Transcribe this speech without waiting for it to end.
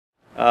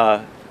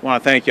I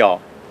want to thank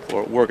y'all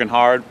for working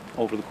hard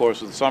over the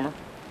course of the summer.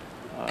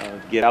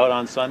 Get out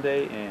on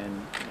Sunday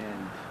and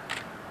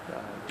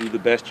do the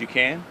best you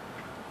can.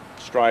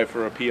 Strive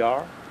for a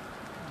PR,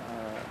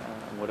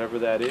 whatever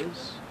that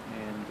is,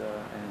 and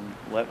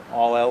let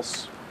all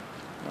else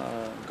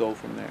go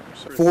from there.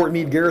 So. Fort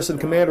Meade Garrison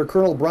Commander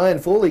Colonel Brian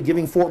Foley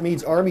giving Fort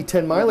Meade's Army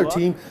 10-miler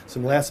team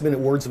some last-minute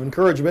words of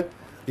encouragement.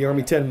 The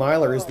Army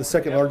 10-miler is the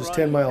second largest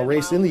 10-mile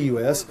race in the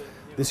U.S.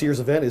 This year's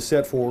event is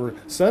set for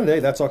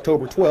Sunday, that's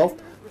October 12th.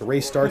 The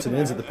race starts and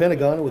ends at the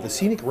Pentagon with a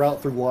scenic route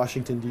through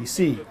Washington,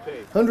 D.C.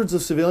 Hundreds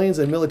of civilians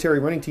and military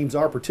running teams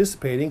are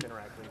participating.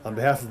 On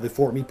behalf of the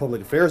Fort Meade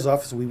Public Affairs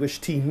Office, we wish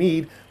Team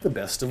Meade the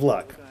best of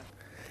luck.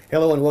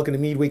 Hello and welcome to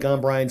Meade Week.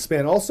 I'm Brian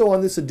Spann. Also on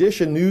this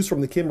edition, news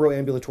from the Kimbrough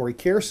Ambulatory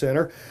Care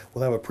Center.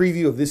 We'll have a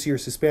preview of this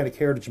year's Hispanic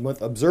Heritage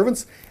Month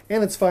Observance,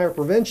 and it's Fire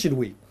Prevention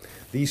Week.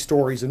 These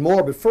stories and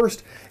more, but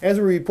first, as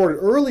we reported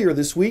earlier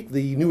this week,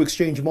 the new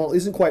Exchange Mall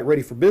isn't quite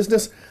ready for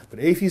business, but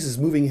AAFES is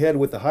moving ahead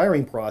with the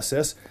hiring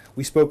process.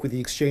 We spoke with the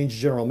Exchange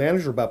General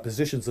Manager about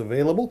positions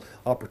available,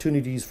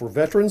 opportunities for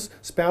veterans,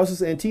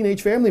 spouses, and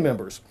teenage family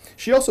members.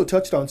 She also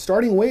touched on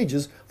starting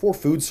wages for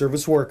food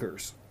service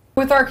workers.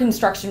 With our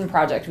construction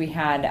project, we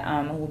had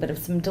a little bit of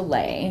some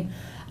delay,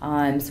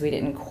 so we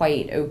didn't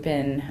quite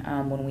open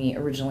when we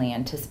originally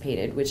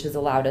anticipated, which has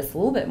allowed us a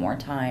little bit more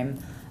time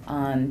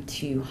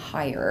to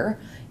hire.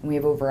 And we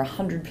have over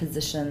 100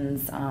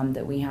 positions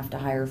that we have to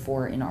hire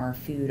for in our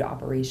food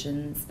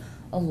operations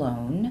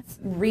alone.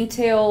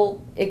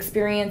 Retail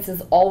experience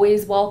is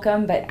always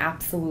welcome, but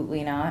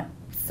absolutely not.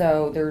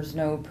 So there's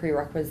no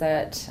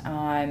prerequisite.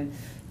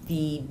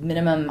 The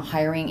minimum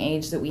hiring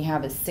age that we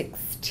have is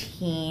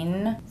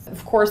 16.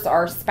 Of course,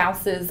 our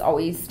spouses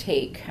always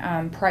take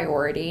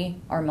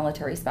priority, our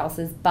military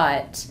spouses,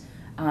 but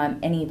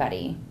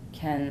anybody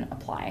can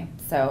apply.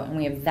 So, and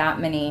we have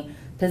that many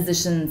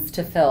positions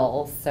to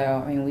fill, so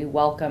I mean, we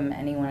welcome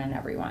anyone and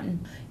everyone.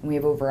 And we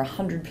have over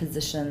 100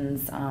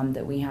 positions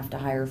that we have to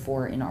hire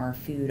for in our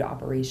food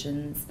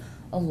operations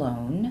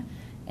alone,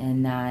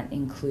 and that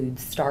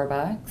includes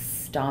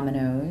Starbucks,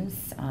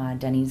 Domino's,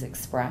 Denny's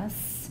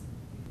Express,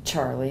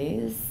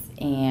 Charlie's,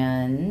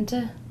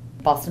 and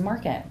Boston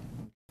Market.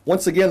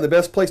 Once again, the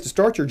best place to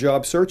start your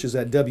job search is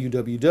at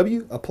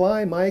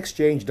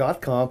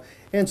www.applymyexchange.com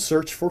and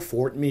search for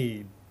Fort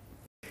Meade.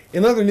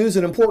 In other news,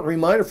 an important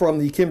reminder from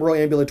the Kimbrough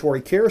Ambulatory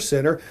Care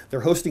Center.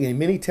 They're hosting a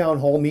mini town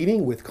hall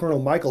meeting with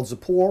Colonel Michael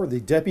Zippor, the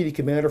Deputy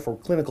Commander for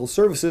Clinical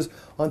Services,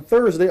 on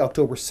Thursday,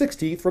 October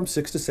 16th from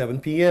 6 to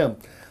 7 p.m.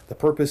 The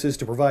purpose is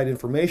to provide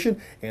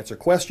information, answer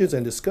questions,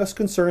 and discuss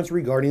concerns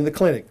regarding the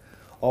clinic.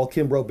 All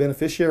Kimbrough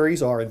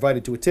beneficiaries are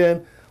invited to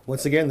attend.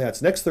 Once again,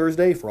 that's next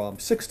Thursday from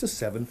 6 to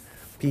 7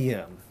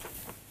 p.m.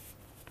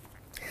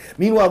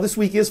 Meanwhile, this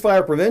week is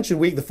Fire Prevention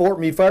Week. The Fort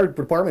Meade Fire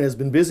Department has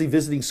been busy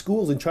visiting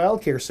schools and child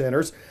care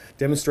centers,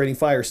 demonstrating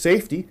fire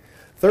safety.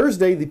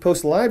 Thursday, the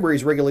Post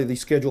Library's regularly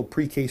scheduled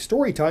pre-K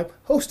story time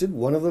hosted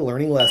one of the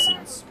learning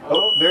lessons.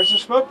 Oh, there's a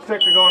smoke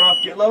detector going off.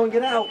 Get low and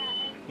get out.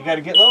 You got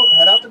to get low,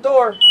 head out the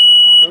door.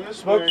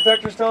 Smoke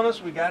detector's telling us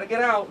we got to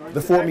get out.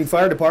 The Fort Meade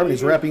Fire Department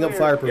is wrapping up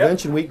Fire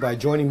Prevention Week by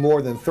joining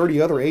more than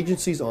 30 other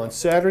agencies on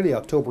Saturday,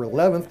 October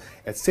 11th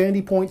at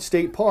Sandy Point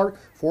State Park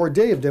for a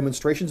day of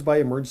demonstrations by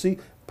emergency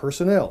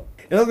personnel.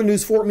 In other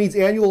news, Fort Meade's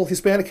annual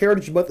Hispanic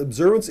Heritage Month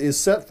Observance is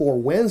set for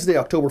Wednesday,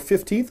 October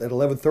 15th at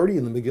 11:30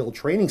 in the McGill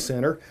Training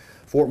Center.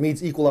 Fort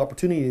Meade's Equal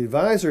Opportunity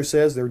Advisor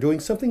says they're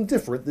doing something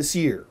different this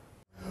year.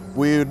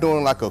 We're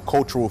doing like a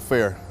cultural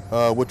fair,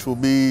 which will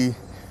be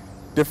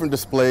different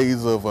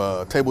displays of,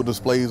 table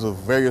displays of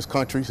various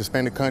countries,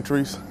 Hispanic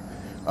countries,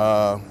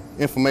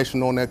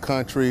 information on that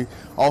country,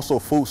 also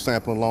food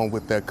sampling along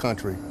with that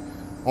country.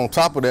 On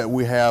top of that,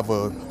 we have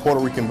a Puerto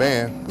Rican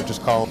band, which is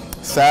called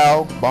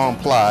Sal Bon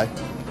Ply,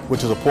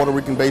 which is a Puerto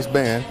Rican-based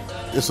band.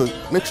 It's a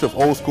mixture of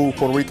old school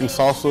Puerto Rican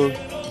salsa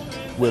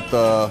with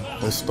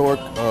historic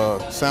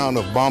sound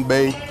of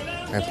Bombay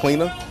and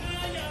Plena.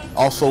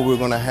 Also, we're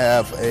gonna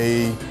have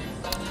a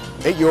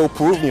 8-year-old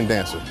Peruvian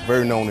dancer,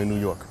 very known in New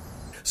York.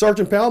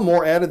 Sergeant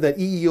Palmore added that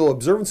EEO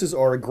observances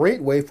are a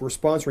great way for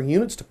sponsoring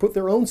units to put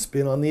their own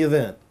spin on the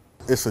event.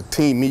 It's a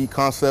Team Meade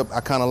concept.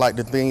 I kind of like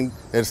the theme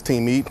that it's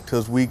Team Meade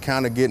because we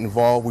kind of get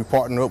involved. We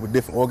partner up with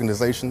different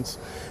organizations.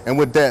 And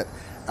with that,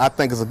 I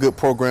think it's a good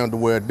program to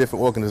where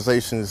different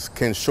organizations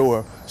can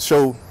show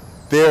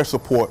their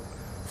support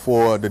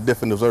for the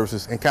different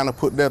observances and kind of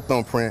put their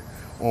thumbprint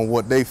on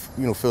what they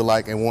feel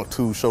like and want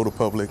to show the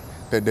public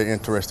that they're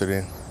interested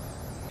in.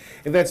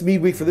 And that's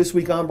Meade Week for this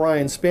week. I'm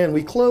Brian Spann.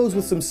 We close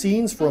with some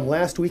scenes from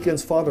last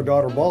weekend's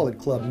father-daughter ball at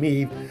Club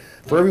Meade.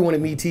 For everyone at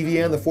Meade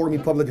TV and the Fort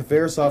Meade Public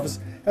Affairs Office,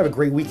 have a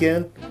great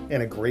weekend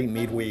and a great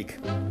Meade Week.